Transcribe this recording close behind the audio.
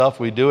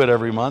We do it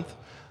every month,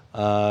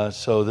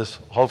 so this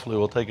hopefully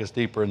will take us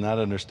deeper in that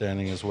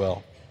understanding as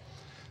well.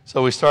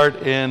 So we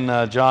start in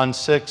John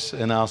 6,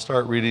 and I'll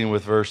start reading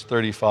with verse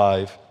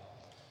 35.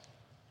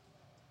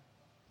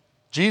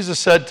 Jesus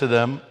said to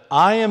them,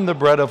 "I am the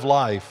bread of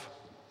life.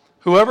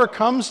 Whoever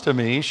comes to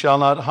me shall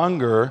not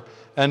hunger,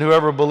 and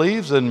whoever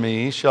believes in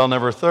me shall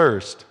never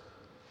thirst.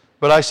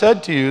 But I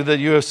said to you that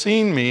you have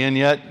seen me, and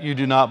yet you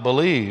do not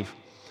believe.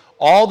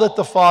 All that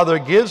the Father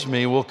gives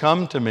me will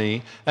come to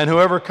me, and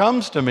whoever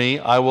comes to me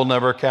I will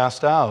never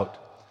cast out.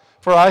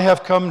 For I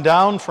have come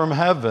down from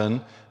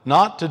heaven,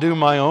 not to do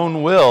my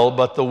own will,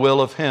 but the will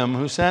of him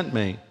who sent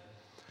me.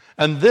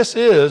 And this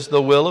is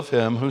the will of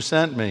him who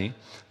sent me,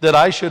 that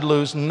I should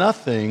lose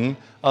nothing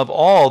of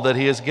all that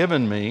he has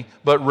given me,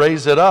 but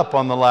raise it up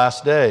on the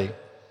last day.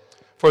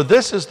 For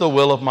this is the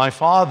will of my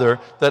Father,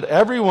 that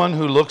everyone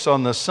who looks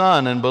on the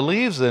Son and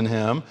believes in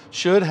him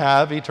should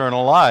have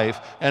eternal life,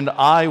 and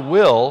I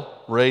will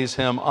raise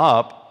him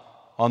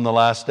up on the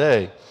last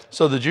day."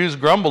 So the Jews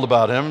grumbled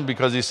about him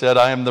because he said,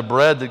 "I am the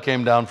bread that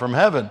came down from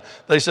heaven."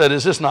 They said,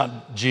 "Is this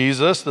not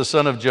Jesus, the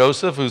son of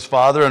Joseph, whose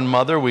father and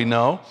mother we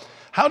know?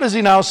 How does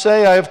he now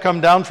say, 'I have come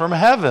down from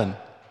heaven'?"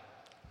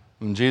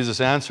 And Jesus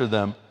answered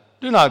them,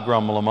 "Do not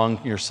grumble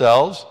among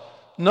yourselves.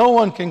 No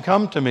one can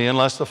come to me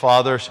unless the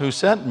Father who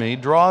sent me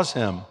draws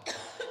him,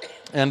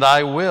 and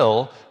I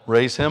will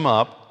raise him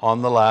up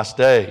on the last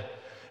day.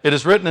 It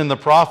is written in the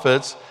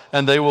prophets,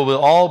 and they will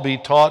all be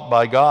taught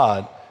by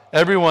God.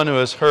 Everyone who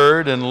has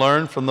heard and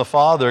learned from the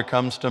Father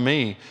comes to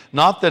me.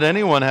 Not that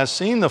anyone has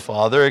seen the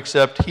Father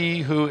except he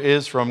who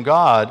is from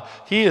God.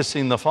 He has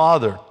seen the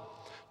Father.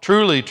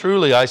 Truly,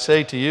 truly, I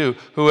say to you,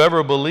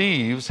 whoever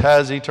believes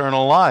has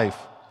eternal life.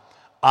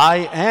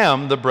 I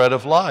am the bread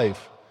of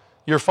life.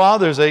 Your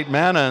fathers ate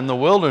manna in the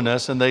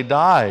wilderness, and they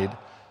died.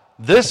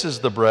 This is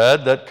the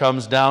bread that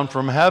comes down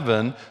from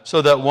heaven,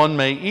 so that one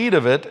may eat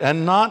of it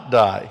and not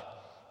die.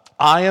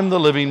 I am the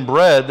living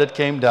bread that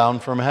came down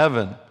from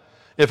heaven.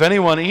 If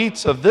anyone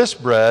eats of this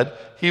bread,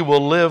 he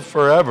will live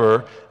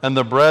forever, and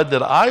the bread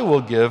that I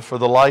will give for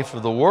the life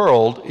of the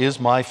world is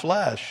my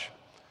flesh."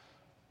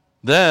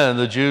 Then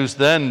the Jews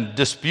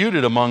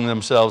disputed among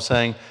themselves,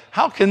 saying,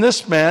 "How can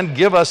this man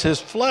give us his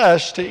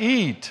flesh to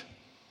eat?"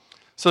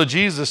 So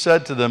Jesus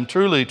said to them,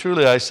 "Truly,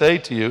 truly, I say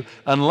to you,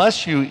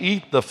 unless you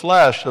eat the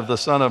flesh of the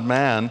Son of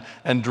Man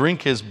and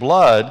drink his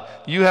blood,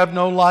 you have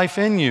no life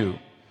in you.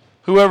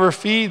 Whoever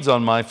feeds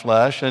on my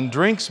flesh and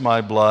drinks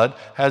my blood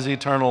has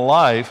eternal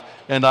life,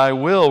 and I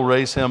will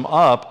raise him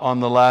up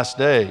on the last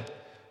day.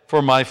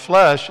 For my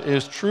flesh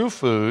is true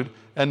food,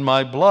 and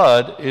my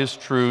blood is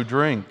true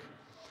drink.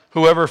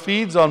 Whoever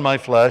feeds on my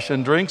flesh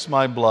and drinks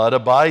my blood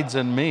abides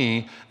in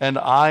me, and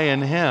I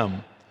in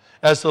him.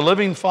 As the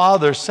living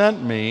Father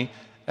sent me,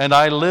 and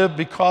I live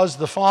because of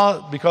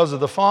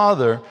the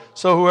Father,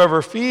 so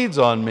whoever feeds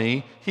on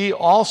me, he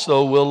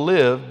also will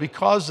live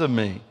because of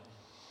me.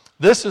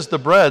 This is the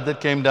bread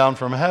that came down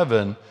from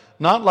heaven,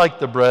 not like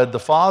the bread the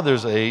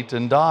fathers ate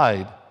and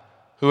died.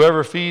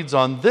 Whoever feeds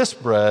on this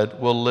bread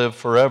will live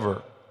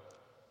forever."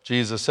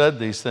 Jesus said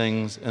these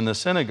things in the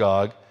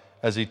synagogue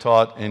as he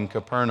taught in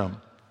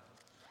Capernaum.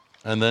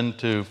 And then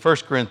to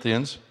 1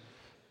 Corinthians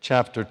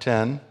chapter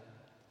 10.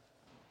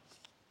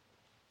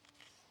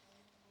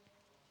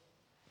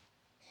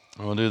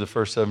 We'll do the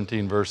first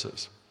 17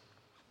 verses.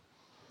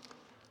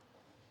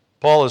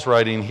 Paul is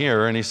writing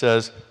here, and he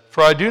says,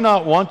 "For I do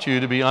not want you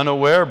to be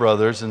unaware,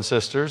 brothers and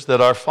sisters, that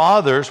our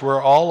fathers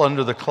were all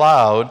under the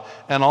cloud,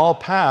 and all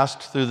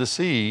passed through the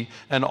sea,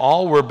 and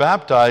all were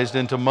baptized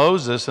into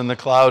Moses in the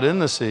cloud in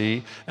the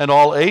sea, and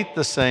all ate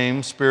the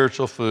same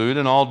spiritual food,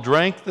 and all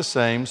drank the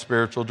same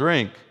spiritual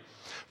drink.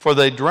 For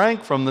they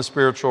drank from the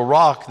spiritual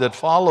rock that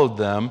followed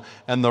them,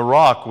 and the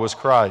rock was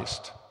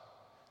Christ.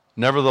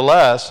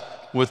 Nevertheless,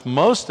 with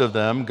most of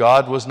them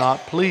God was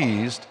not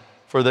pleased,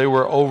 for they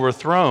were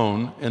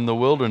overthrown in the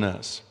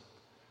wilderness.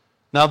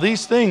 Now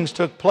these things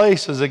took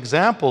place as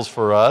examples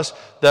for us,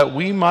 that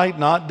we might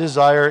not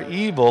desire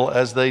evil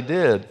as they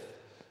did.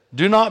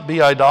 Do not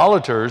be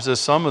idolaters, as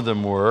some of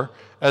them were.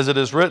 As it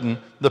is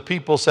written, the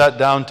people sat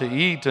down to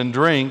eat and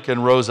drink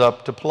and rose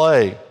up to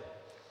play.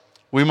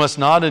 We must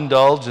not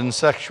indulge in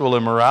sexual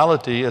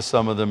immorality, as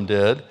some of them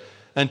did,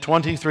 and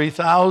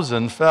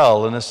 23,000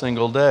 fell in a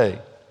single day.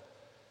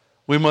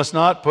 We must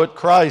not put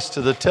Christ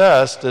to the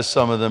test, as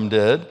some of them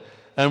did,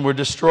 and were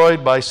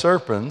destroyed by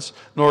serpents,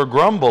 nor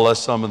grumble, as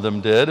some of them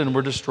did, and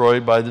were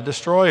destroyed by the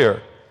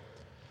destroyer.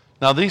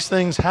 Now these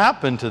things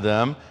happened to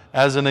them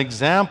as an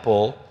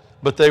example,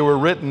 but they were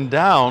written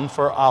down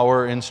for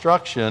our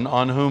instruction,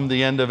 on whom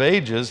the end of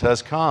ages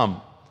has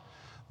come.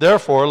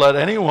 Therefore, let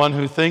anyone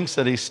who thinks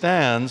that he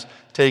stands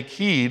take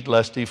heed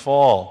lest he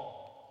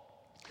fall.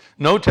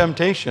 No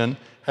temptation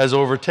has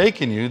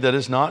overtaken you that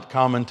is not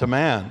common to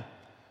man.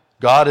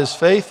 God is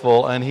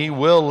faithful, and he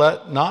will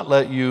not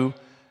let you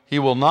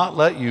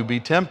be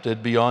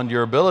tempted beyond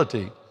your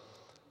ability.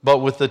 But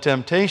with the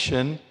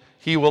temptation,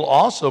 he will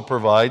also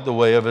provide the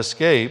way of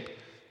escape,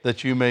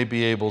 that you may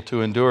be able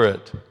to endure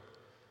it.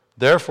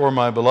 Therefore,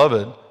 my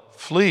beloved,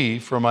 flee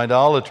from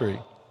idolatry.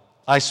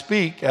 I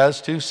speak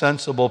as to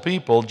sensible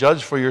people.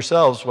 Judge for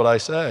yourselves what I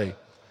say.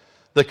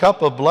 The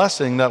cup of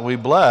blessing that we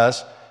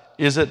bless,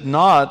 is it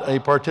not a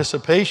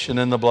participation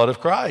in the blood of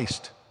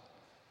Christ?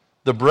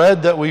 The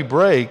bread that we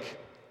break,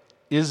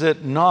 is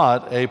it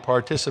not a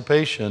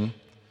participation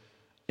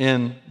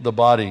in the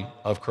body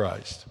of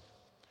Christ?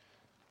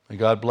 May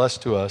God bless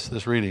to us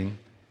this reading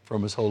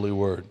from His holy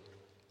word.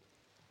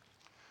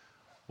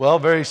 Well,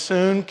 very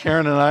soon,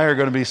 Karen and I are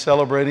going to be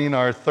celebrating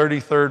our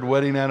 33rd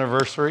wedding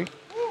anniversary.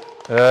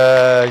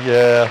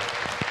 Yeah.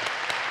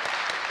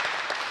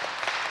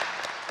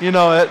 You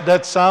know,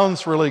 that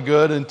sounds really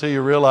good until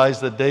you realize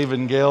that Dave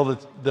and Gail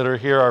that are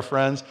here, our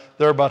friends,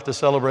 they're about to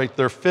celebrate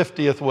their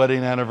 50th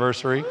wedding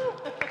anniversary.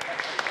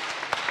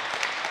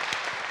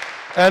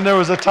 And there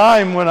was a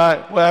time when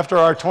after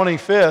our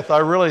 25th, I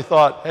really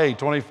thought, hey,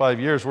 25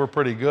 years, we're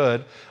pretty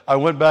good. I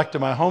went back to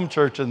my home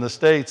church in the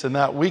States, and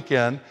that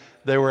weekend,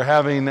 they were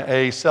having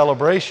a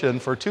celebration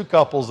for two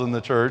couples in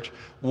the church,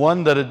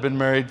 one that had been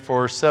married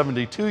for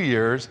 72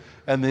 years,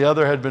 and the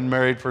other had been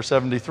married for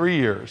 73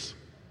 years.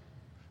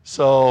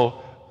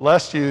 So,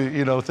 lest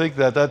you think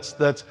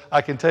that's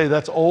I can tell you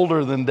that's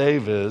older than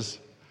Dave is.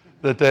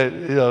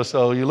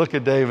 So you look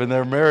at Dave, and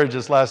their marriage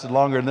has lasted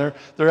longer, and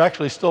they're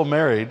actually still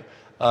married.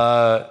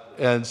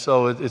 And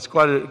so it's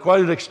quite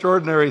an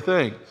extraordinary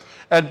thing.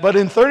 But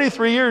in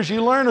 33 years,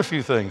 you learn a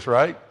few things,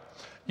 right?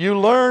 You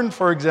learn,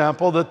 for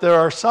example, that there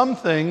are some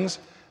things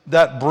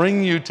that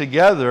bring you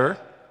together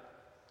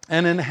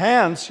and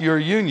enhance your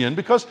union,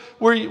 because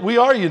we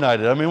are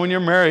united. I mean, when you're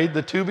married,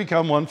 the two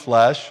become one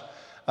flesh.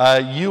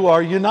 You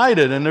are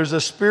united, and there's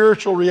a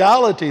spiritual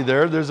reality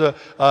there. There's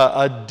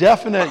a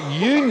definite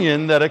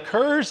union that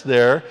occurs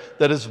there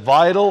that is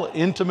vital,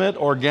 intimate,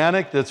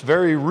 organic, that's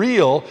very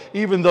real,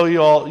 even though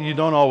you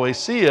don't always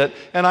see it.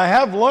 And I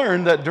have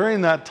learned that during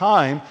that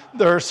time,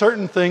 there are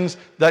certain things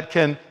that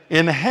can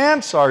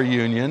enhance our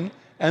union,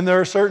 and there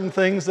are certain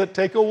things that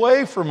take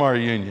away from our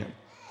union.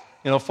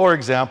 For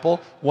example,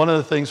 one of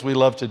the things we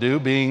love to do,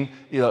 being,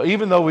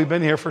 even though we've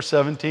been here for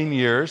 17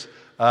 years,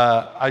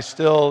 I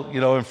still,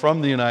 am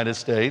from the United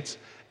States.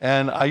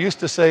 And I used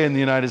to say in the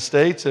United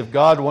States, if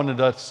God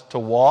wanted us to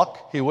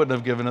walk, He wouldn't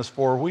have given us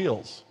four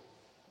wheels.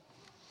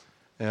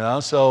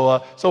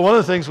 So one of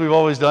the things we've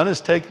always done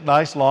is take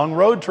nice long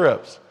road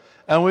trips.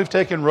 And we've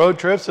taken road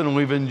trips, and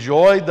we've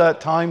enjoyed that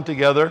time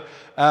together.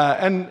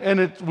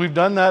 We've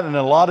done that in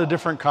a lot of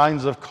different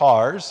kinds of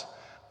cars.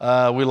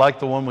 We like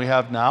the one we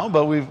have now,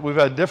 but we've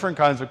had different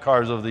kinds of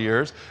cars over the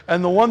years.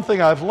 And the one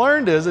thing I've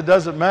learned is it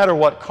doesn't matter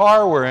what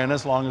car we're in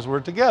as long as we're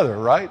together,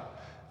 right?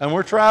 And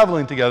we're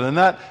traveling together, and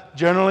that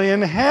generally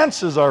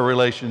enhances our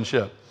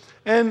relationship.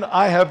 And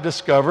I have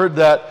discovered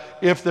that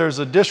if there's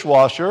a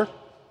dishwasher,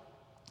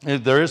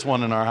 there is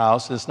one in our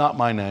house. It's not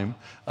my name.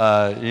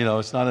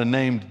 It's not a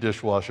named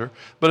dishwasher.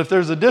 But if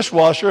there's a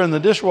dishwasher and the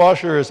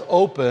dishwasher is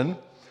open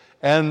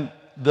and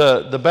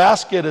the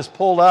basket is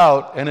pulled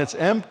out and it's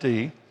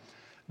empty,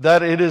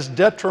 that it is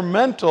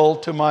detrimental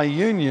to my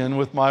union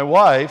with my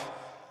wife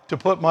to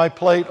put my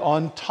plate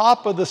on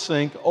top of the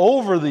sink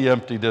over the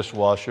empty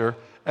dishwasher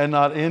and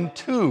not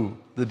into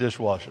the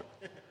dishwasher.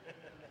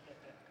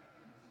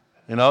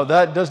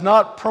 That does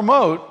not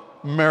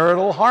promote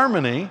marital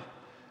harmony.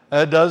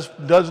 It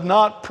does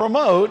not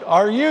promote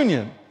our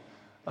union.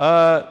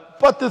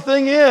 But the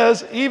thing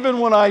is, even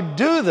when I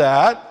do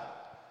that,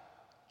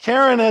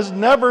 Karen has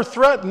never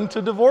threatened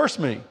to divorce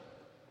me.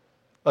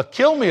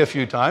 Kill me a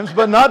few times,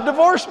 but not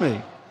divorce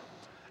me.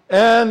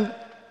 And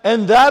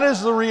that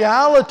is the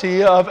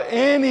reality of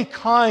any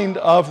kind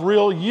of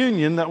real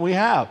union that we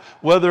have,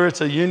 whether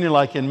it's a union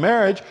like in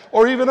marriage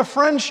or even a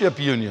friendship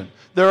union.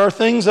 There are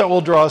things that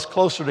will draw us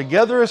closer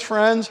together as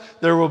friends.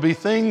 There will be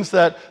things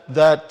that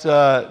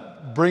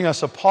bring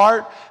us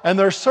apart. And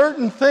there are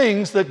certain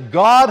things that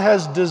God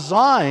has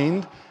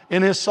designed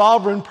in His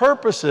sovereign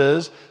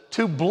purposes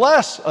to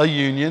bless a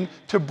union,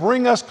 to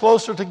bring us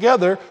closer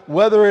together,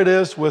 whether it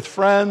is with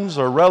friends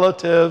or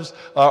relatives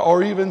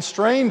or even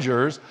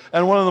strangers.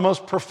 And one of the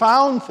most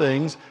profound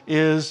things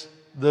is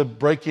the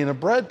breaking of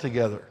bread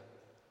together,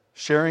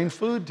 sharing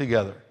food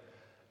together.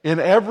 In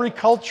every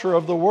culture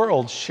of the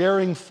world,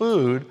 sharing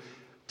food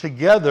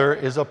together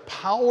is a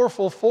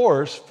powerful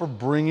force for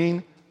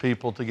bringing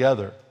people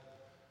together.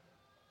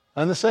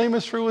 And the same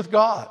is true with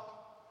God.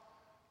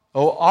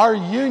 Our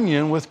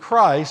union with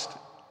Christ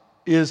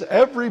is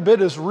every bit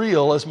as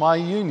real as my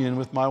union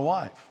with my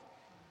wife.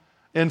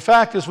 In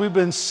fact, as we've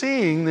been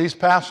seeing these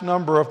past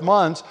number of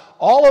months,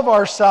 all of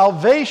our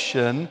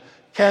salvation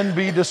can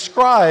be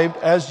described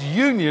as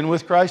union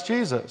with Christ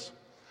Jesus.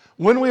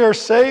 When we are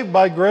saved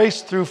by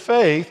grace through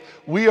faith,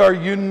 we are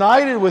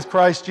united with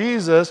Christ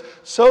Jesus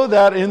so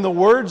that in the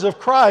words of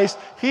Christ,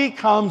 He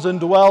comes and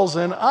dwells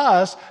in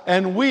us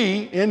and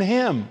we in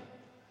Him.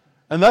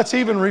 And that's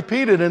even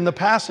repeated in the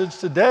passage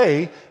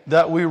today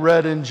that we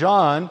read in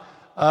John,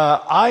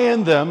 I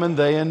in them and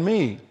they in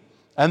me.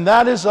 And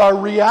that is our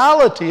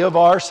reality of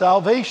our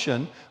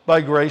salvation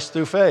by grace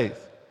through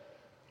faith.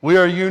 We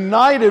are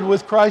united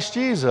with Christ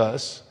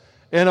Jesus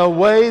in a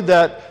way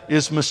that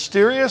is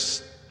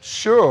mysterious,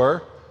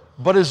 sure,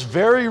 but is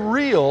very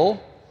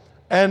real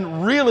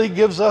and really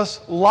gives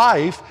us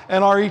life,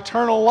 and our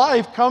eternal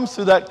life comes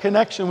through that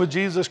connection with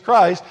Jesus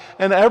Christ,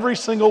 and every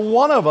single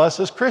one of us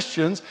as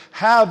Christians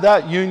have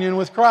that union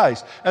with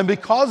Christ. And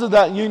because of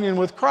that union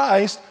with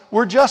Christ,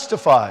 we're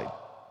justified.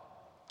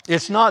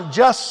 It's not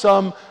just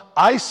some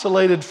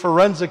isolated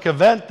forensic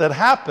event that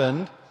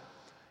happened.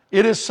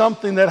 It is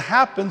something that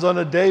happens on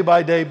a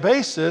day-by-day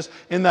basis.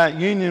 In that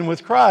union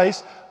with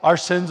Christ, our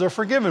sins are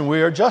forgiven.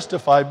 We are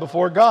justified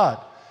before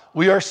God.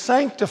 We are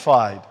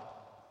sanctified.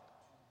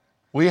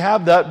 We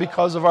have that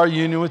because of our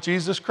union with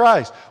Jesus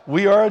Christ.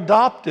 We are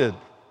adopted.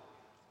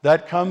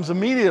 That comes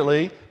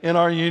immediately in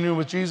our union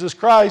with Jesus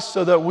Christ,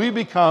 so that we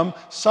become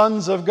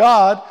sons of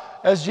God,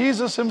 as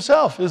Jesus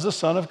himself is the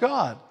Son of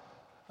God.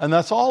 And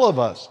that's all of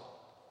us.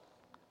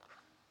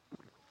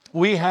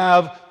 We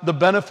have the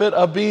benefit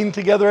of being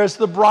together as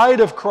the bride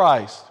of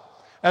Christ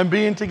and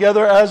being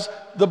together as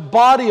the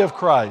body of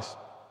Christ.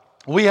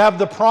 We have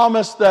the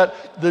promise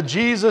that the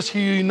Jesus who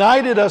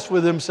united us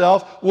with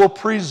himself will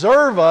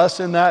preserve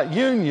us in that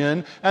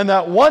union, and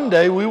that one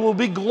day we will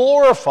be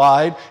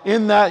glorified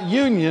in that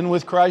union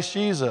with Christ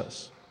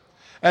Jesus.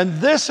 And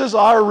this is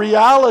our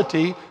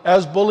reality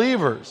as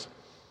believers.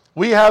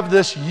 We have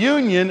this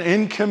union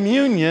in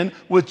communion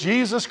with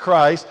Jesus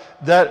Christ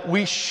that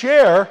we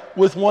share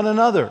with one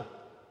another.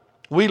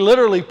 We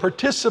literally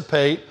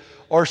participate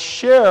or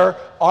share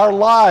our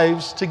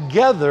lives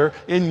together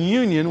in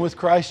union with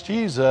Christ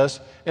Jesus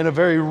in a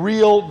very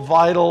real,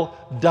 vital,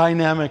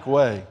 dynamic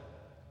way.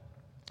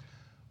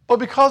 But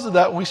because of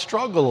that, we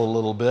struggle a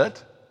little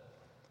bit.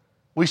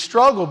 We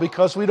struggle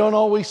because we don't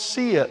always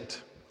see it.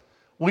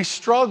 We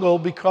struggle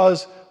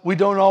because we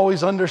don't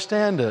always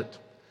understand it.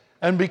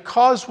 And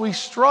because we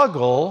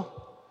struggle,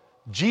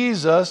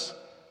 Jesus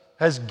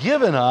has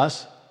given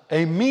us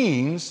a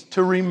means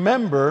to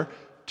remember,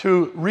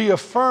 to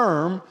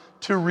reaffirm,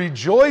 to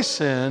rejoice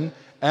in,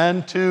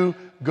 and to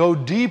go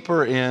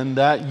deeper in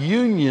that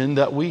union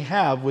that we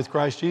have with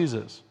Christ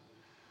Jesus.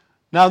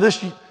 Now,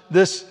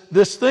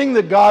 this thing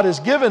that God has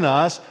given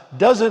us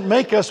doesn't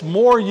make us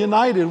more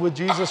united with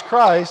Jesus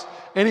Christ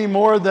any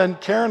more than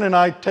Karen and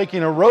I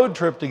taking a road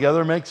trip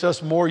together makes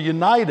us more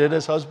united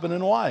as husband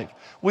and wife.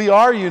 We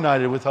are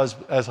united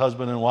as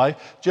husband and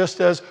wife, just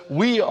as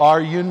we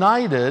are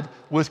united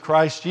with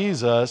Christ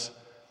Jesus,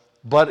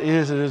 but it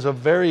is a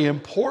very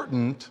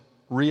important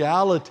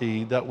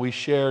reality that we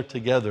share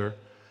together,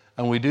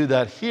 and we do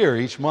that here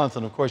each month.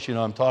 And of course, you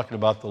know, I'm talking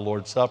about the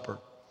Lord's Supper.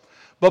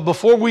 But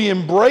before we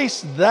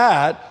embrace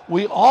that,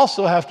 we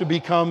also have to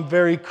become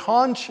very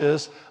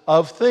conscious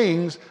of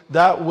things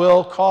that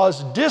will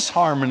cause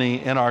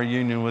disharmony in our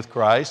union with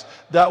Christ,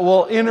 that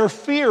will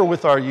interfere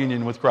with our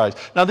union with Christ.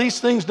 Now, these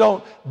things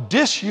don't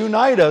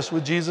disunite us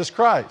with Jesus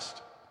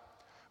Christ,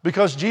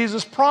 because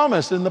Jesus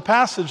promised in the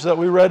passage that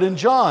we read in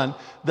John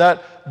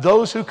that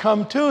those who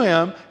come to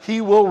him,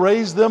 he will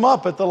raise them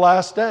up at the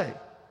last day.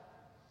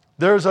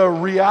 There's a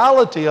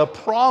reality, a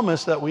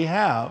promise that we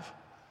have.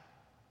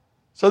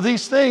 So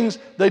these things,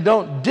 they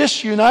don't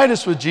disunite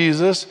us with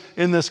Jesus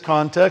in this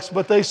context,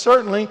 but they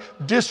certainly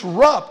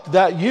disrupt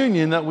that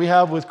union that we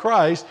have with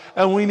Christ,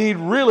 and we need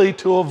really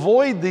to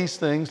avoid these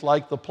things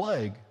like the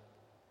plague.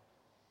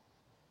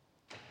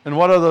 And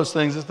what are those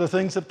things? It's the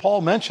things that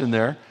Paul mentioned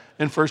there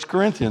in 1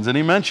 Corinthians. And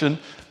he mentioned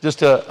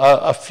just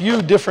a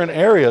few different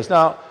areas.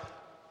 Now,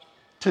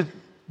 to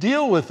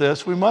deal with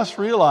this, we must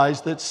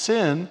realize that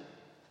sin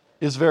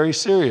is very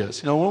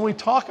serious. You know, when we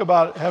talk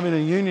about having a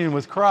union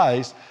with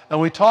Christ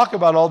and we talk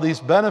about all these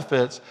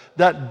benefits,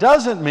 that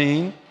doesn't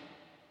mean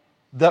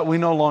that we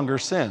no longer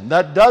sin.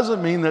 That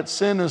doesn't mean that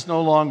sin is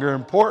no longer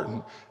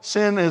important.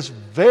 Sin is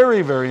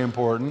very, very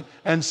important,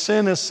 and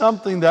sin is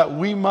something that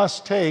we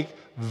must take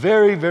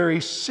very,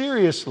 very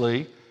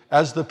seriously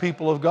as the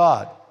people of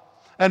God.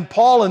 And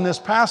Paul, in this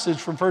passage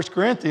from 1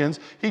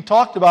 Corinthians, he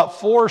talked about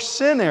 4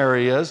 sin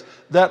areas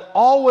that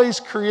always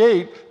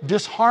create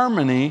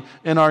disharmony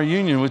in our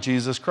union with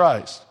Jesus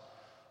Christ.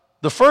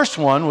 The first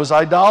one was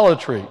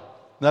idolatry.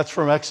 That's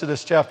from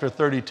Exodus chapter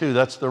 32.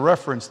 That's the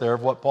reference there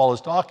of what Paul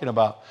is talking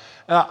about.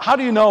 Now, how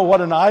do you know what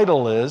an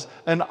idol is?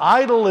 An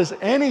idol is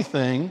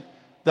anything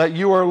that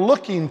you are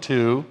looking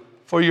to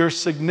for your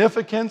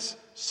significance,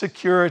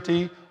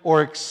 security,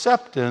 or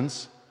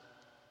acceptance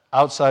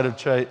outside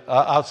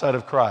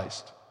of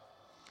Christ.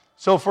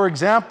 So, for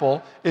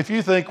example, if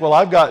you think, well,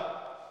 I've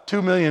got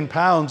 2 million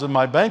pounds in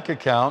my bank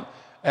account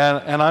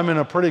and I'm in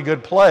a pretty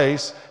good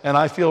place and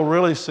I feel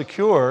really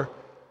secure,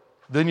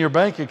 then your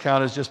bank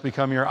account has just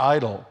become your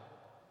idol.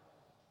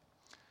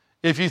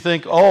 If you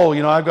think, oh,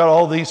 you know, I've got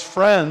all these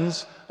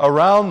friends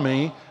around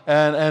me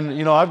and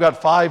you know, I've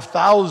got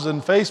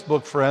 5,000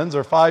 Facebook friends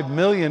or 5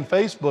 million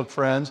Facebook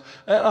friends,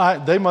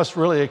 and they must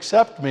really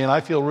accept me and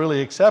I feel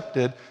really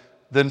accepted,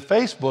 then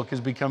Facebook is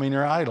becoming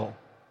your idol,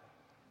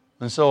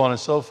 and so on and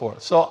so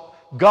forth. So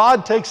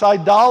God takes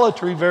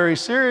idolatry very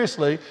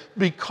seriously,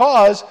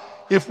 because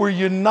if we're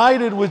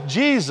united with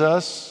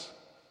Jesus,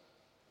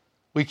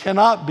 we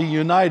cannot be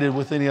united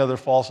with any other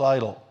false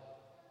idol.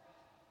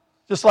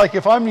 Just like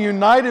if I'm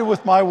united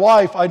with my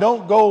wife, I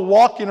don't go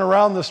walking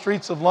around the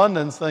streets of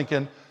London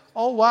thinking,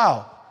 oh,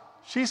 wow,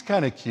 she's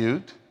kind of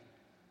cute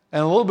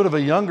and a little bit of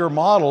a younger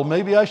model.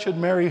 Maybe I should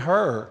marry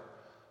her.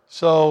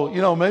 So,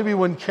 maybe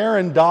when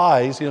Karen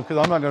dies, because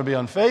I'm not going to be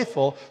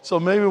unfaithful, so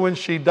maybe when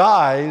she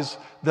dies,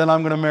 then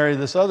I'm going to marry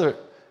this other.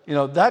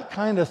 That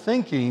kind of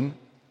thinking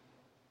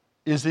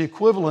is the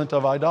equivalent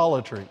of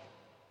idolatry.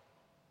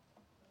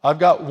 I've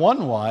got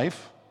one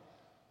wife,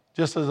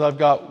 just as I've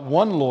got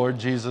one Lord,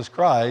 Jesus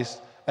Christ,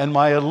 and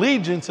my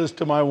allegiance is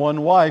to my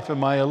one wife, and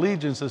my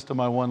allegiance is to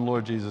my one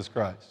Lord, Jesus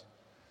Christ.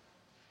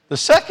 The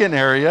second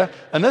area,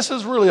 and this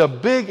is really a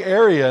big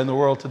area in the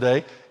world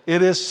today,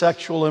 it is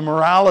sexual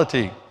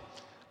immorality.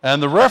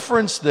 And the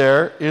reference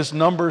there is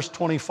Numbers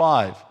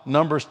 25.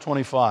 Numbers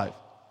 25.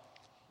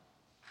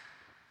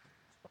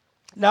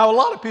 Now, a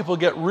lot of people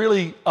get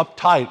really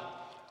uptight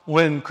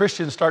when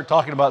Christians start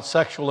talking about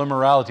sexual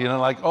immorality, and they're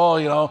like,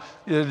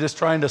 you're just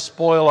trying to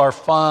spoil our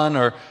fun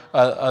or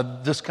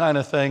this kind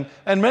of thing.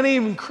 And many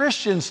even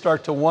Christians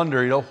start to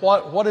wonder,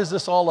 what is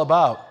this all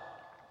about?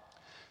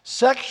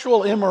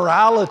 Sexual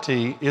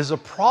immorality is a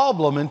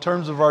problem in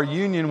terms of our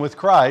union with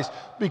Christ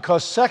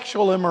because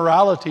sexual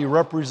immorality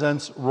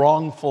represents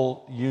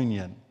wrongful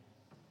union.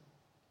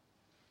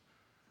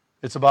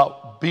 It's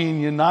about being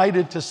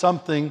united to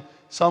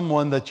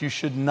someone that you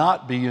should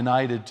not be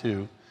united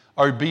to,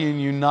 or being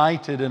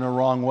united in a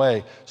wrong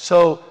way.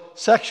 So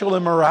sexual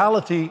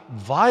immorality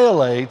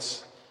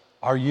violates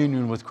our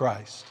union with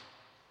Christ.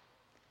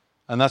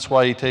 And that's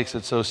why he takes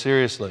it so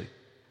seriously.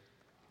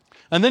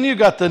 And then you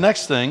got the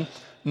next thing,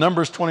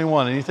 Numbers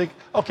 21. And you think,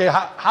 okay,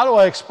 how do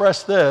I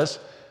express this?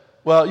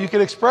 Well, you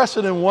can express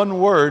it in one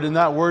word, and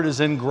that word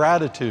is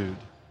ingratitude.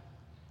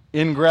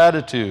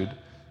 Ingratitude,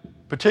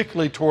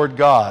 particularly toward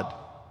God.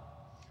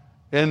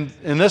 In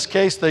this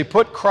case, they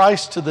put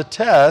Christ to the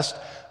test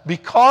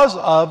because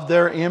of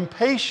their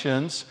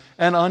impatience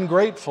and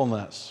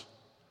ungratefulness.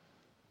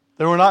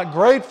 They were not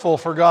grateful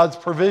for God's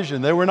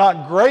provision. They were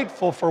not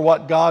grateful for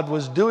what God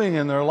was doing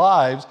in their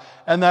lives,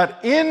 and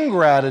that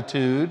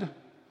ingratitude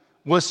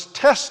was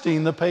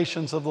testing the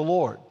patience of the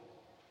Lord.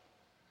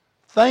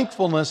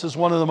 Thankfulness is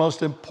one of the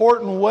most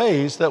important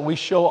ways that we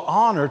show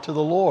honor to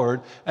the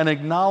Lord and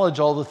acknowledge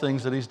all the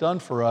things that He's done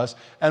for us.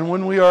 And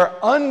when we are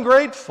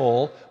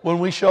ungrateful, when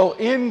we show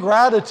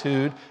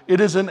ingratitude, it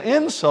is an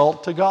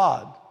insult to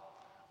God.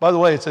 By the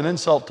way, it's an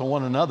insult to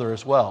one another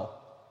as well.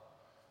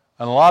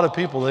 And a lot of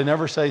people, they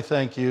never say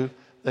thank you.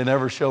 They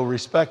never show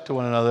respect to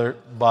one another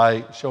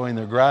by showing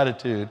their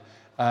gratitude.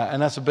 And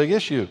that's a big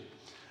issue.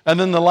 And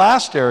then the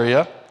last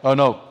area,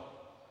 the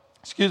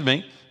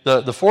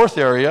fourth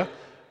area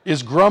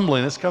is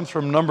grumbling. This comes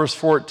from Numbers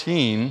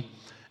 14.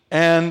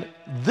 And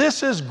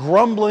this is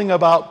grumbling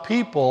about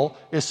people,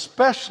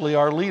 especially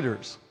our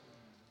leaders.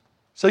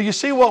 So you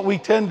see what we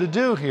tend to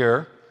do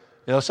here.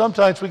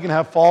 Sometimes we can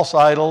have false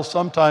idols.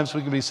 Sometimes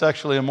we can be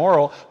sexually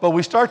immoral. But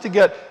we start to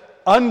get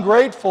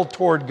ungrateful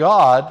toward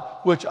God,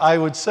 which I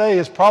would say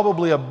is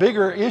probably a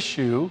bigger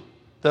issue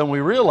than we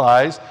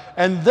realize.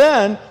 And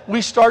then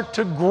we start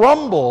to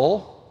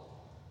grumble.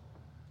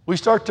 We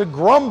start to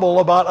grumble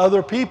about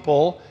other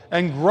people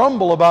and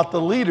grumble about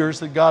the leaders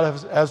that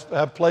God has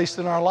placed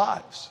in our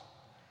lives.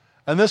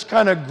 And this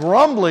kind of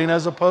grumbling,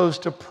 as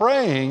opposed to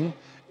praying,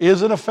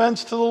 is an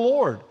offense to the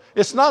Lord.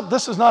 This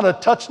is not a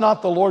touch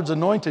not the Lord's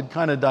anointed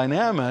kind of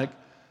dynamic.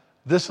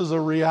 This is a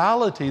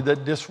reality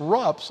that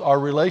disrupts our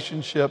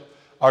relationship,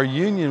 our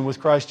union with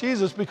Christ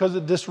Jesus, because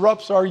it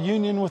disrupts our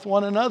union with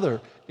one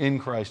another in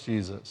Christ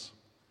Jesus.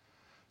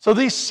 So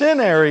these sin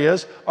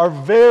areas are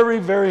very,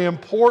 very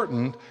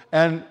important,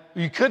 and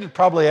you could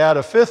probably add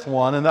a fifth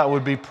one, and that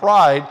would be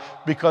pride,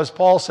 because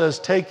Paul says,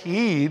 take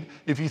heed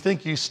if you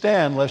think you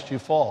stand, lest you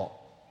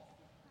fall.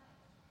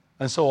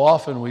 And so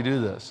often we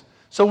do this.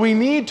 So we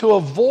need to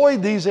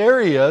avoid these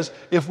areas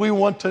if we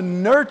want to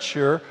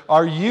nurture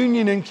our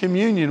union and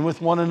communion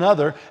with one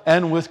another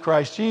and with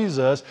Christ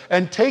Jesus,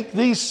 and take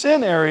these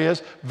sin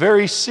areas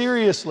very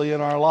seriously in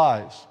our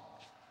lives.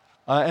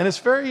 And it's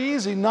very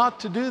easy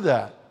not to do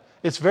that.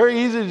 It's very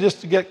easy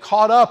just to get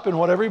caught up in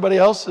what everybody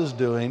else is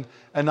doing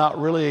and not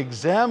really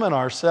examine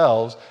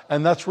ourselves,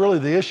 and that's really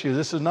the issue.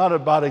 This is not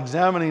about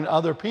examining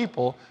other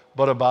people,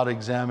 but about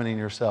examining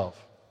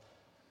yourself.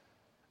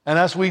 And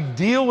as we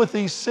deal with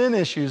these sin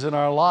issues in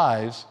our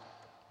lives,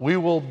 we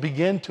will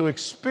begin to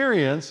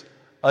experience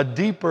a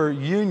deeper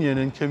union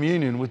and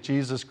communion with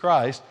Jesus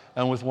Christ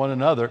and with one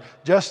another,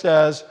 just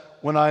as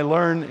when I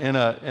learned in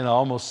an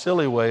almost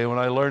silly way, when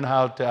I learned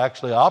how to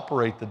actually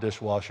operate the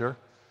dishwasher,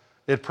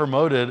 it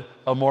promoted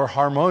a more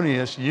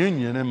harmonious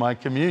union in my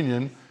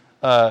communion,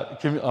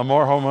 a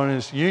more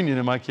harmonious communion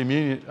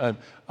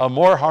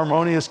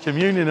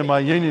in my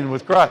union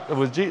with Christ,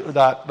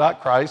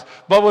 not Christ,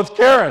 but with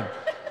Karen.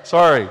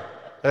 Sorry.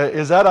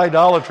 Is that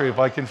idolatry if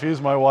I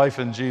confuse my wife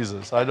and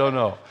Jesus? I don't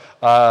know.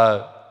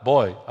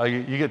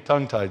 You get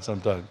tongue-tied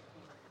sometimes.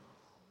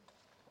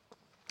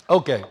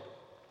 Okay.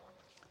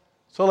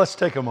 So let's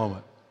take a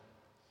moment.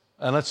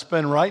 And let's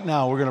spend right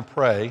now, we're going to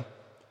pray.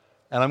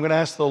 And I'm going to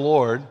ask the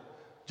Lord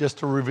just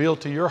to reveal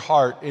to your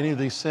heart any of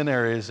these sin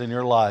areas in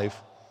your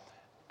life,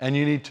 and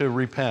you need to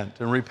repent.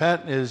 And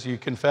repent is you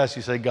confess,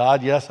 you say,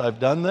 God, yes, I've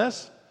done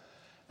this,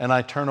 and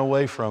I turn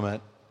away from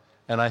it,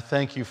 and I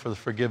thank you for the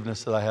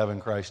forgiveness that I have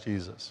in Christ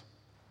Jesus.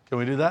 Can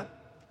we do that?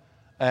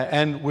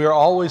 And we're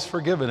always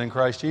forgiven in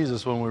Christ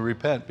Jesus when we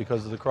repent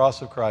because of the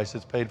cross of Christ.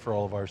 It's paid for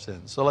all of our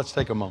sins. So let's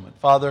take a moment.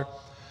 Father,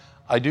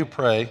 I do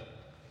pray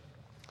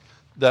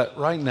that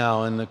right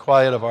now in the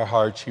quiet of our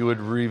hearts you would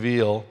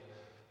reveal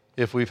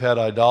if we've had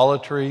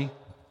idolatry,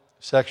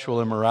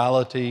 sexual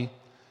immorality,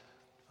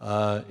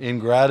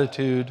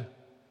 ingratitude,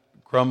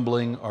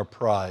 grumbling, or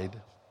pride,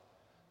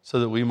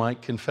 so that we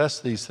might confess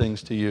these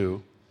things to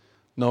you,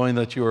 knowing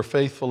that you are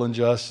faithful and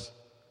just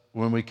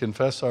when we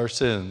confess our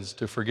sins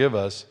to forgive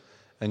us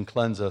and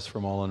cleanse us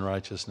from all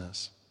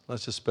unrighteousness.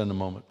 Let's just spend a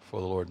moment before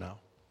the Lord now.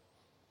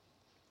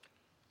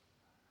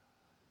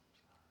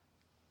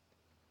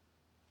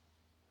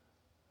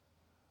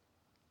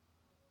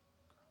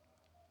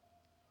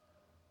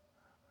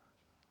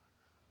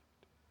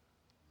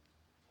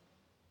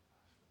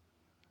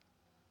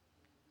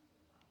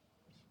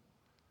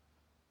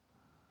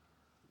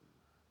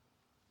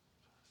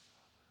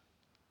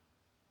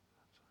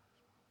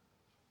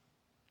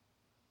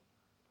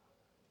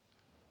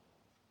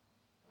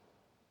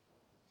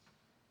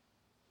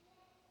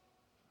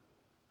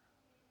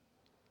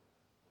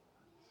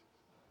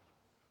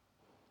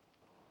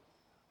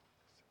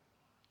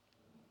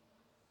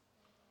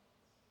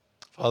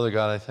 Father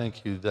God, I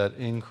thank you that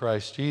in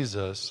Christ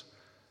Jesus,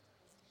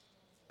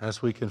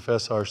 as we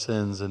confess our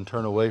sins and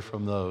turn away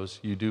from those,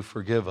 you do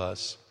forgive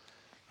us.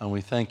 And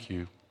we thank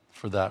you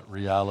for that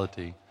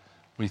reality.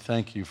 We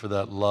thank you for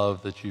that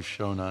love that you've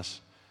shown us.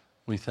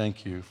 We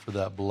thank you for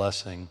that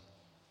blessing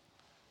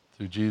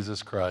through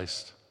Jesus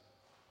Christ.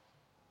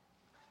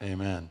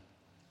 Amen.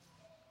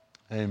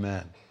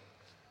 Amen.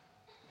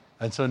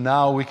 And so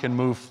now we can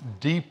move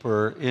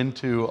deeper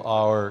into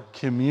our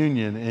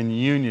communion and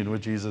union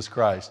with Jesus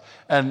Christ.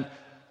 And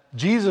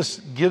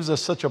Jesus gives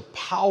us such a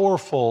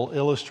powerful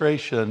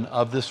illustration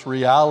of this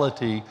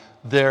reality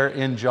there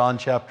in John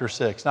chapter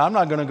 6. Now, I'm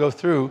not going to go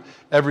through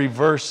every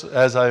verse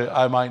as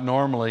I might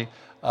normally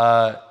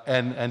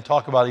and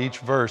talk about each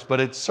verse, but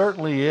it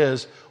certainly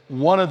is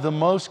one of the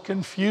most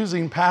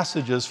confusing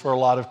passages for a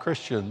lot of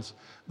Christians.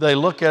 They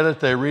look at it,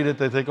 they read it,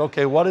 they think,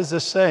 okay, what is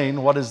this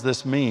saying? What does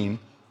this mean?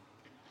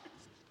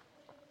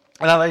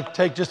 And I'd like to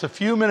take just a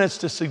few minutes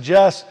to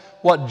suggest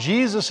what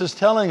Jesus is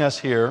telling us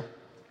here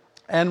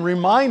and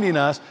reminding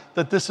us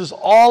that this is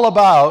all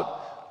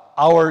about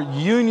our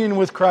union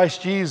with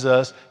Christ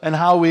Jesus and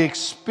how we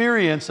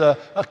experience a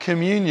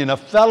communion, a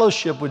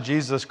fellowship with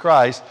Jesus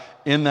Christ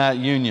in that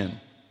union.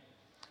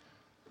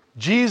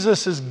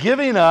 Jesus is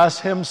giving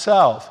us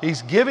himself.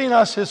 He's giving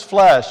us his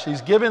flesh.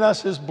 He's giving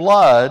us his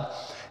blood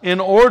in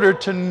order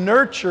to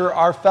nurture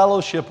our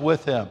fellowship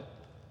with him.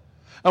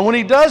 And when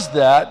he does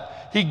that,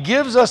 he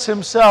gives us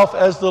himself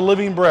as the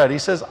living bread. He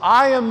says,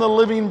 I am the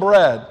living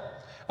bread.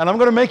 And I'm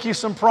going to make you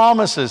some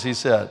promises, he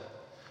said.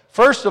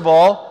 First of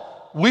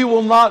all, we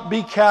will not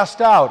be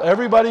cast out.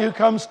 Everybody who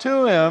comes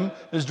to him,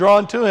 is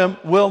drawn to him,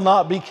 will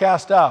not be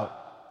cast out.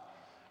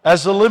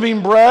 As the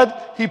living bread,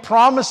 he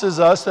promises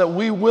us that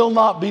we will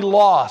not be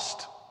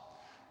lost.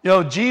 You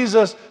know,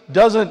 Jesus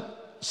doesn't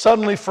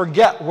suddenly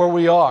forget where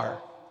we are.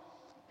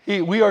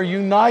 We are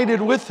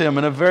united with him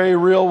in a very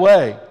real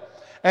way.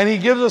 And he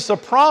gives us a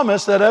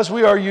promise that as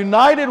we are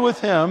united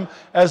with him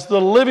as the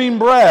living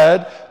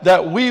bread,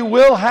 that we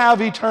will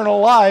have eternal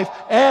life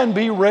and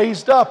be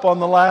raised up on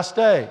the last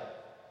day.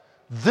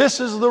 This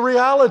is the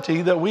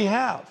reality that we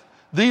have.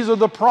 These are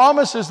the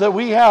promises that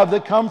we have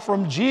that come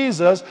from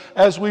Jesus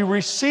as we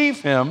receive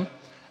him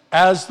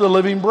as the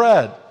living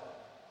bread.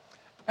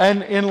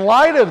 And in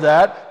light of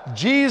that,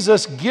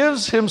 Jesus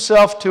gives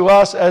himself to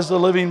us as the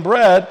living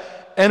bread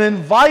and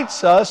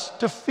invites us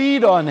to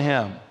feed on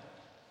him.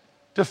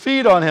 To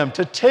feed on him,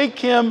 to take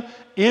him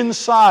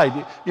inside.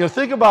 You know,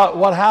 think about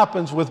what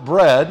happens with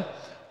bread.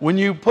 When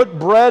you put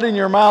bread in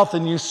your mouth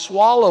and you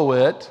swallow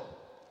it,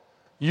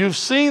 you've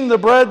seen the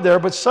bread there,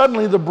 but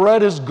suddenly the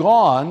bread is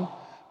gone,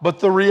 but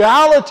the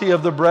reality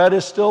of the bread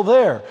is still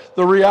there.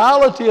 The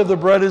reality of the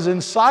bread is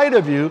inside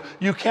of you.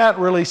 You can't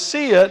really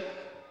see it,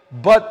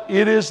 but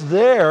it is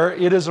there.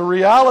 It is a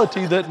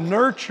reality that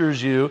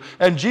nurtures you.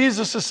 And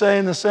Jesus is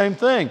saying the same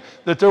thing,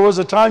 that there was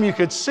a time you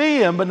could see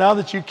him, but now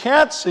that you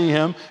can't see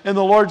him, in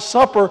the Lord's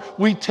Supper,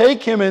 we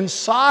take him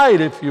inside,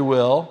 if you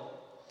will.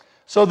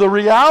 So the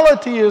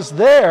reality is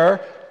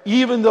there,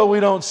 even though we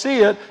don't see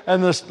it,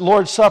 and the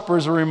Lord's Supper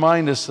is a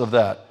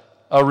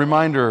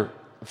reminder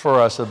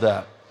for us of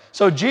that.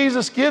 So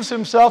Jesus gives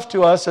himself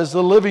to us as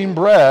the living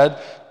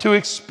bread to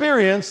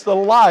experience the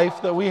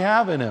life that we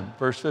have in him.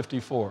 Verse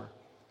 54.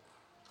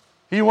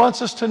 He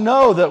wants us to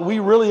know that we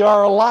really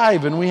are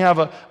alive and we have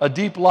a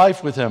deep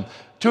life with him.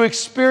 To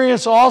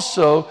experience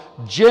also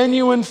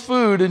genuine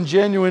food and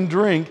genuine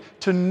drink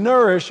to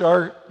nourish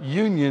our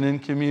union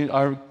and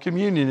our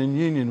communion and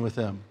union with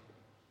him.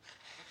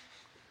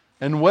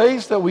 In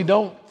ways that we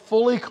don't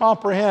fully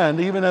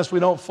comprehend, even as we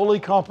don't fully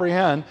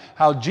comprehend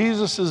how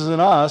Jesus is in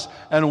us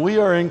and we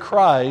are in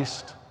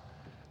Christ,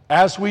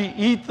 as we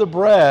eat the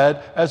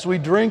bread, as we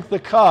drink the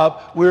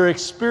cup, we're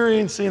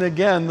experiencing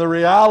again the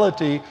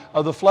reality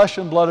of the flesh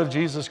and blood of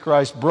Jesus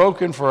Christ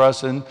broken for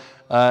us and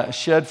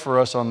shed for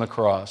us on the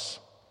cross.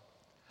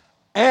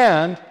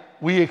 And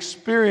we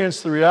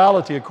experience the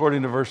reality,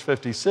 according to verse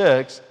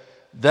 56,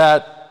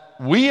 that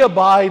we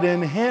abide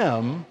in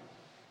Him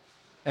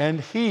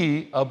and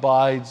He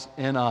abides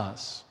in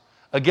us.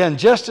 Again,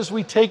 just as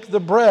we take the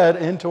bread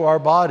into our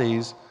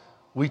bodies,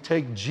 we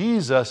take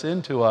Jesus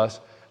into us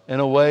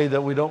in a way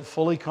that we don't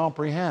fully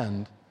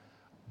comprehend,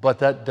 but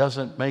that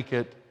doesn't make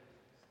it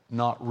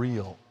not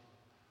real.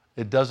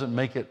 It doesn't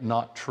make it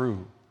not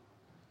true.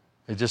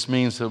 It just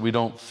means that we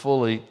don't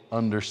fully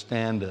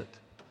understand it.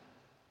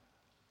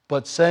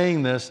 But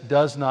saying this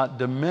does not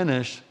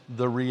diminish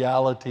the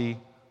reality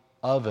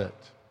of it.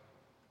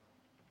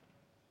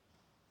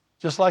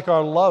 Just like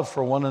our love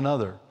for one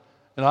another.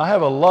 And I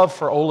have a love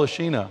for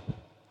Olashina,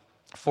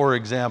 for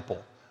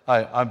example.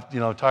 I'm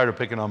tired of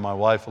picking on my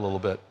wife a little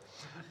bit.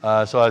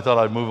 So I thought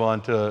I'd move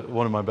on to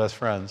one of my best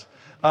friends.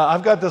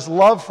 I've got this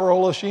love for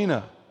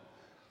Olashina.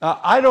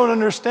 I don't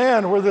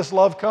understand where this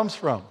love comes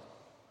from.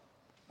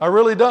 I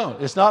really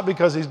don't. It's not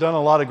because he's done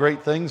a lot of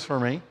great things for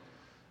me.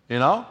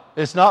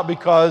 It's not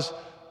because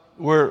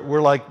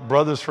we're like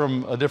brothers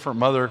from a different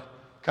mother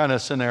kind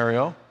of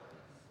scenario.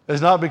 It's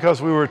not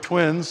because we were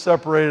twins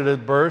separated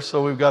at birth,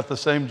 so we've got the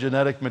same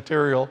genetic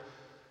material.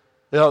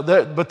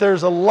 But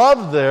there's a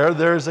love there.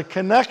 There's a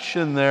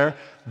connection there.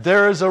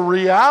 There is a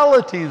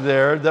reality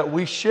there that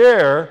we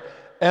share,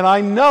 and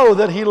I know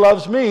that he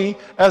loves me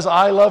as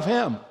I love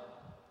him.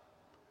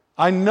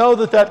 I know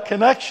that that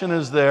connection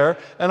is there,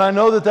 and I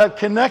know that that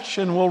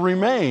connection will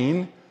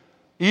remain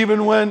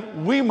even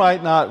when we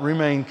might not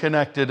remain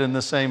connected in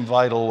the same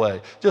vital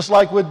way. Just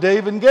like with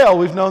Dave and Gail,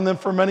 we've known them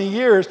for many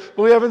years,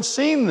 but we haven't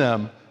seen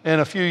them in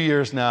a few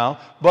years now.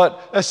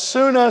 But as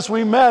soon as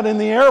we met in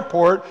the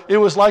airport, it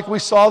was like we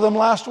saw them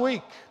last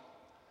week.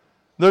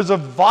 There's a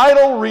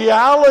vital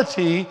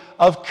reality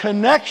of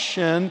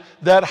connection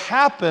that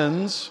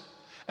happens,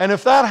 and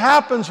if that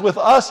happens with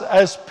us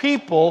as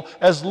people,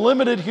 as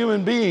limited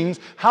human beings,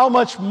 how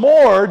much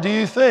more do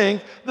you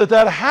think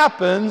that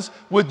happens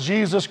with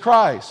Jesus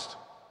Christ?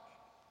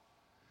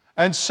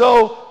 And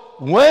so,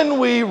 when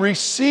we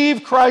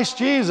receive Christ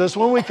Jesus,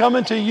 when we come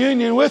into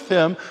union with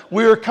Him,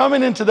 we are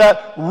coming into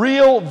that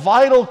real,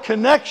 vital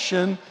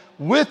connection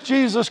with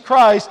Jesus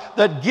Christ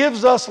that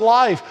gives us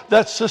life,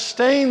 that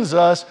sustains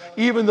us,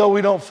 even though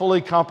we don't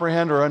fully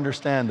comprehend or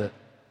understand it.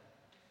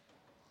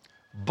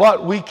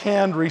 But we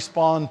can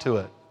respond to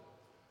it.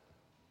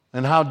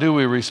 And how do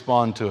we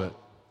respond to it?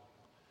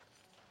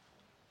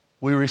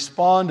 We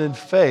respond in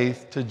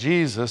faith to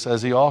Jesus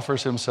as He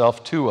offers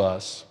Himself to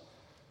us.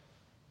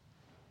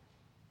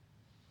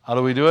 How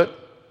do we do it?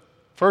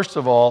 First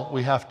of all,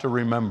 we have to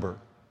remember.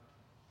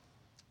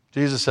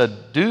 Jesus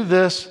said, "Do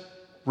this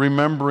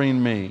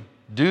remembering me.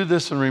 Do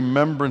this in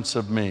remembrance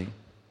of me."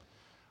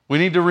 We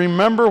need to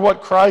remember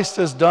what Christ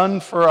has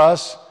done for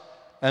us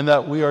and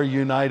that we are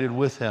united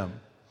with Him.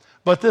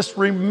 But this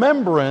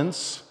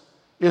remembrance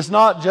is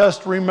not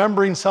just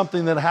remembering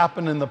something that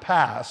happened in the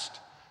past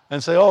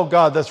and say, "Oh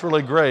God, that's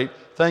really great.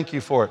 Thank you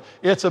for it."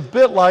 It's a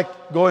bit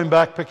like going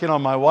back, picking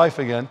on my wife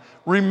again,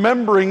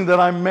 remembering that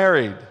I'm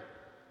married.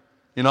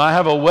 I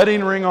have a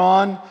wedding ring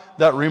on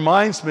that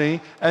reminds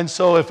me, and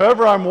so if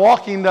ever I'm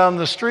walking down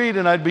the street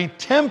and I'd be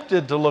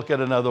tempted to look at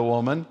another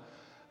woman,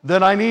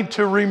 then I need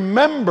to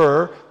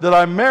remember that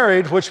I'm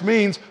married, which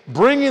means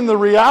bringing the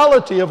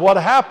reality of what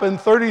happened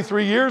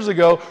 33 years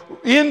ago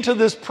into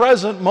this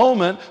present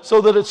moment so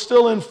that it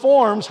still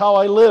informs how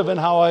I live and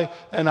how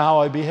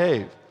I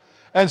behave.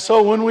 And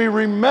so when we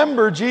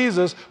remember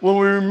Jesus, when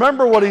we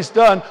remember what He's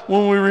done,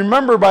 when we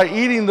remember by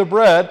eating the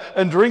bread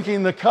and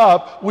drinking the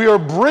cup, we are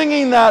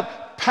bringing that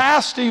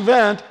past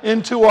event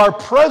into our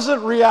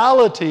present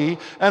reality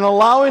and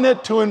allowing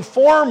it to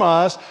inform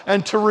us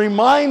and to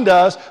remind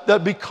us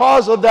that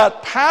because of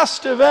that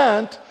past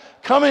event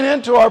coming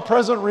into our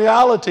present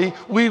reality,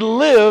 we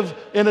live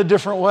in a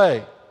different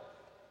way.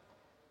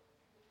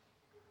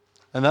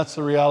 And that's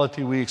the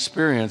reality we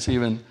experience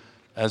even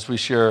as we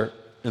share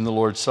in the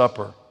Lord's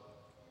Supper.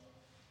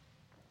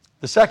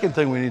 The second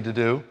thing we need to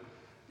do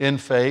in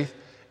faith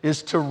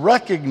is to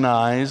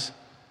recognize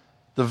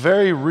the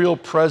very real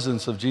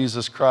presence of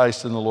Jesus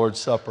Christ in the Lord's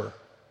Supper.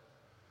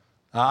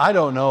 Now, I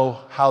don't know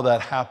how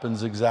that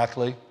happens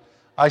exactly.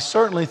 I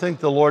certainly think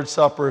the Lord's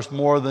Supper is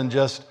more than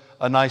just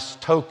a nice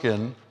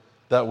token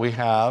that we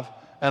have,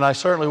 and I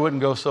certainly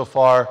wouldn't go so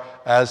far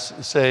as,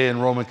 say,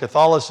 in Roman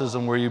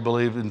Catholicism, where you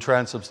believe in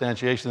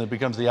transubstantiation, that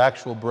becomes the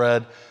actual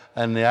bread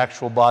and the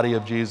actual body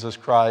of Jesus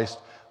Christ.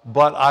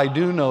 But I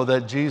do know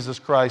that Jesus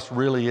Christ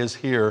really is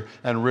here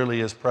and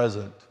really is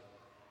present.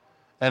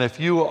 And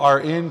if you are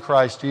in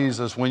Christ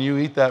Jesus, when you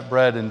eat that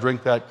bread and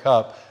drink that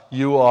cup,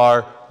 you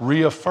are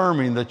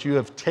reaffirming that you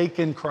have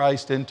taken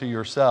Christ into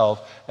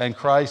yourself and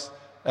Christ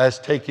has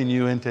taken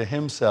you into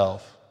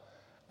Himself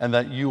and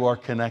that you are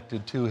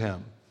connected to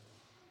Him.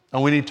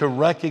 And we need to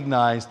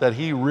recognize that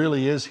He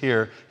really is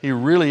here. He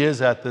really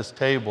is at this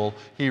table.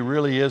 He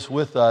really is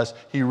with us.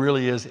 He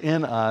really is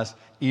in us,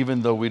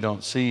 even though we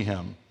don't see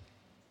Him.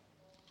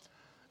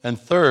 And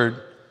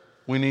third,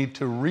 we need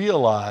to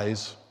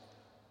realize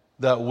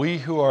that we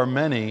who are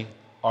many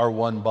are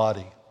one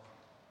body.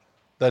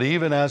 That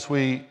even as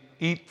we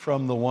eat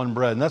from the one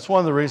bread, and that's one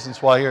of the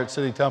reasons why here at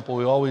City Temple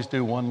we always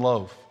do one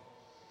loaf.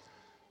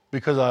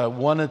 Because I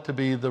want it to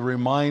be the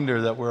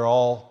reminder that we're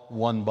all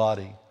one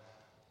body.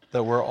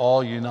 That we're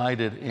all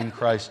united in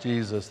Christ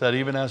Jesus. That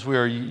even as we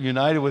are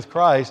united with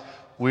Christ,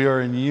 we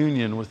are in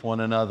union with one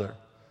another.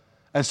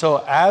 And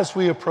so as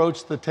we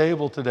approach the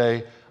table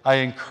today, I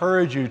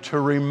encourage you to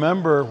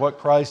remember what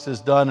Christ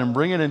has done and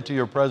bring it into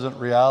your present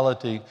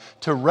reality,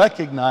 to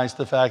recognize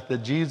the fact that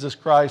Jesus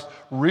Christ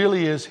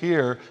really is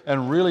here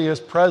and really is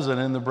present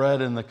in the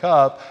bread and the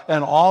cup,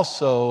 and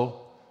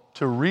also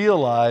to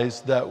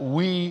realize that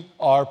we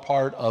are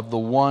part of the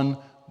one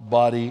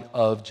body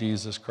of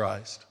Jesus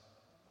Christ.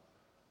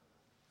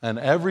 And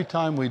every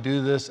time we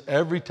do this,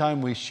 every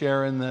time we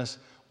share in this,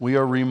 we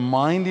are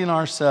reminding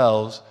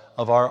ourselves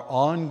of our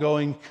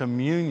ongoing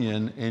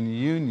communion in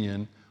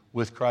union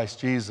with Christ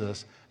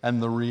Jesus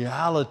and the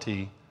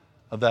reality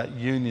of that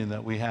union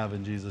that we have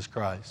in Jesus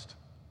Christ.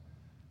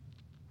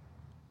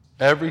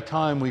 Every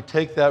time we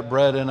take that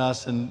bread in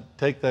us and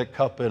take that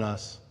cup in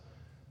us,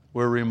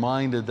 we're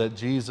reminded that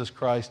Jesus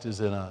Christ is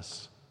in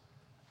us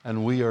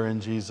and we are in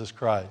Jesus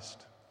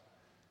Christ.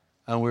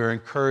 And we're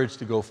encouraged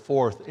to go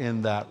forth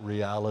in that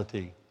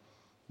reality.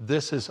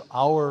 This is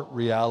our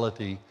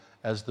reality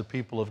as the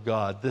people of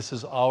God. This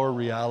is our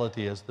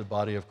reality as the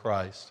body of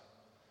Christ.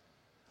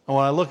 And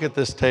when I look at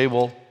this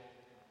table,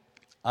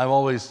 I've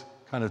always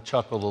kind of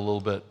chuckled a little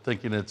bit,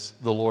 thinking it's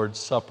the Lord's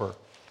Supper.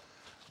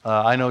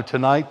 I know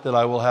tonight that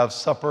I will have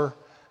supper,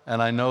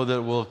 and I know that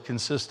it will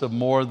consist of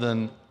more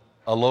than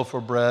a loaf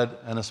of bread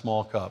and a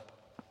small cup.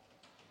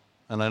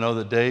 And I know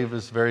that Dave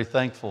is very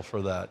thankful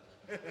for that,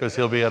 because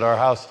he'll be at our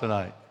house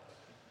tonight.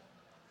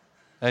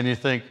 And you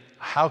think,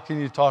 how can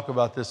you talk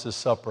about this as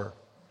supper?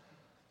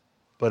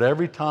 But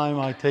every time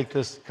I take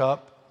this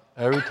cup,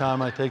 every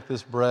time I take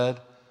this bread,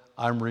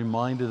 I'm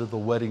reminded of the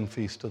wedding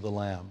feast of the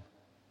Lamb.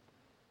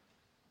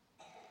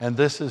 And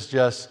this is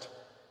just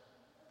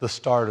the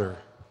starter.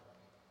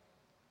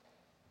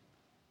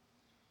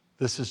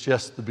 This is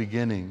just the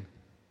beginning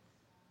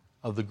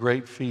of the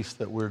great feast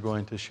that we're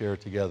going to share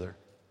together.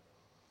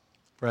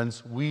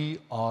 Friends, we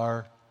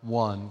are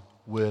one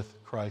with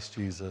Christ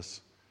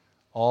Jesus.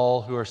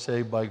 All who are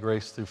saved by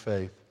grace through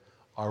faith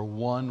are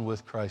one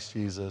with Christ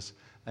Jesus.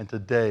 And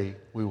today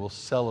we will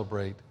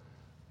celebrate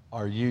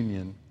our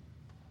union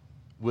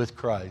with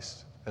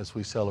Christ as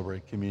we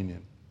celebrate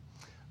communion.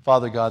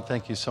 Father God,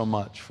 thank you so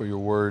much for your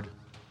word.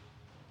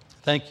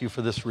 Thank you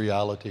for this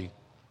reality.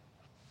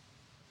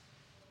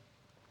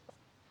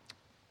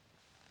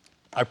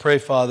 I pray,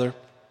 Father,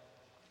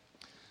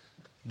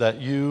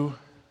 that you,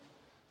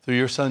 through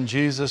your Son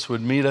Jesus,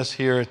 would meet us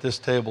here at this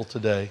table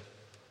today,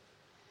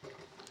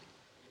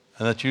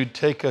 and that you'd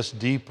take us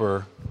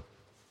deeper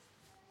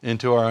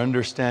into our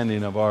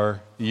understanding of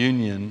our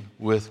union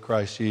with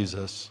Christ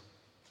Jesus.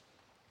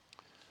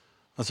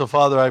 And so,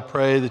 Father, I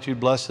pray that you'd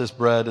bless this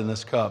bread and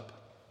this cup,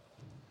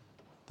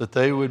 that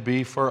they would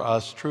be for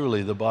us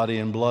truly the body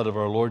and blood of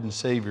our Lord and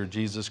Savior,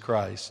 Jesus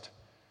Christ,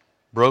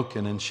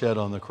 broken and shed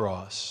on the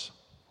cross.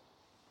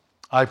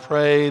 I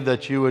pray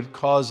that you would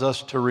cause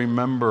us to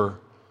remember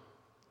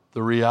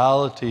the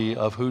reality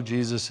of who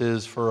Jesus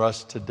is for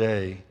us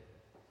today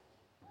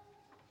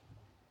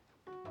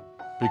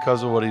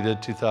because of what he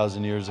did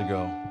 2,000 years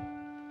ago.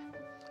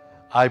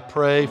 I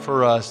pray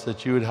for us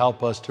that you would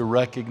help us to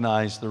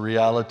recognize the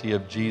reality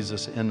of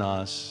Jesus in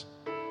us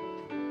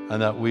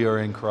and that we are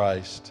in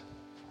Christ.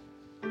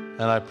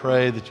 And I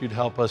pray that you'd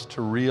help us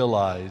to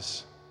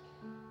realize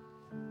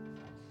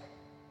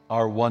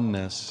our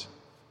oneness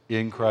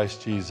in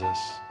Christ Jesus.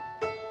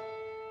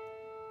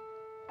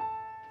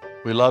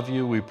 We love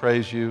you, we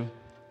praise you,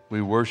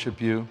 we worship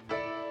you,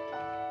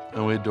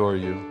 and we adore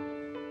you.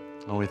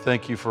 And we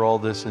thank you for all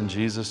this in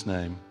Jesus'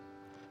 name.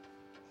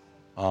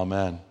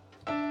 Amen.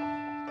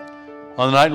 On the night